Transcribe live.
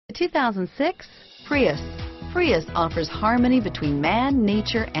2006 Prius. Prius offers harmony between man,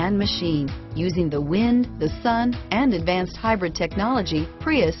 nature, and machine. Using the wind, the sun, and advanced hybrid technology,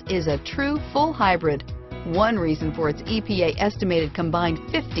 Prius is a true full hybrid. One reason for its EPA estimated combined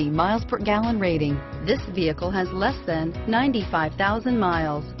 50 miles per gallon rating. This vehicle has less than 95,000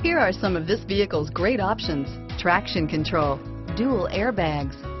 miles. Here are some of this vehicle's great options: traction control, dual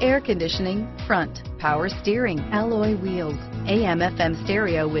airbags, air conditioning, front, power steering, alloy wheels, AM/FM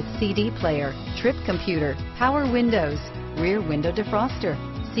stereo with CD player, trip computer, power windows, rear window defroster,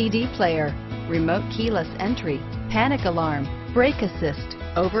 CD player, remote keyless entry, panic alarm, brake assist,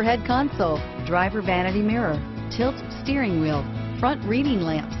 overhead console, driver vanity mirror, tilt steering wheel, front reading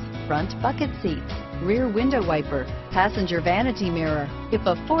lamps, front bucket seats, rear window wiper, passenger vanity mirror. If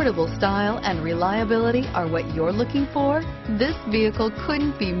affordable style and reliability are what you're looking for, this vehicle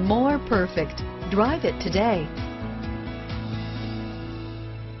couldn't be more perfect. Drive it today.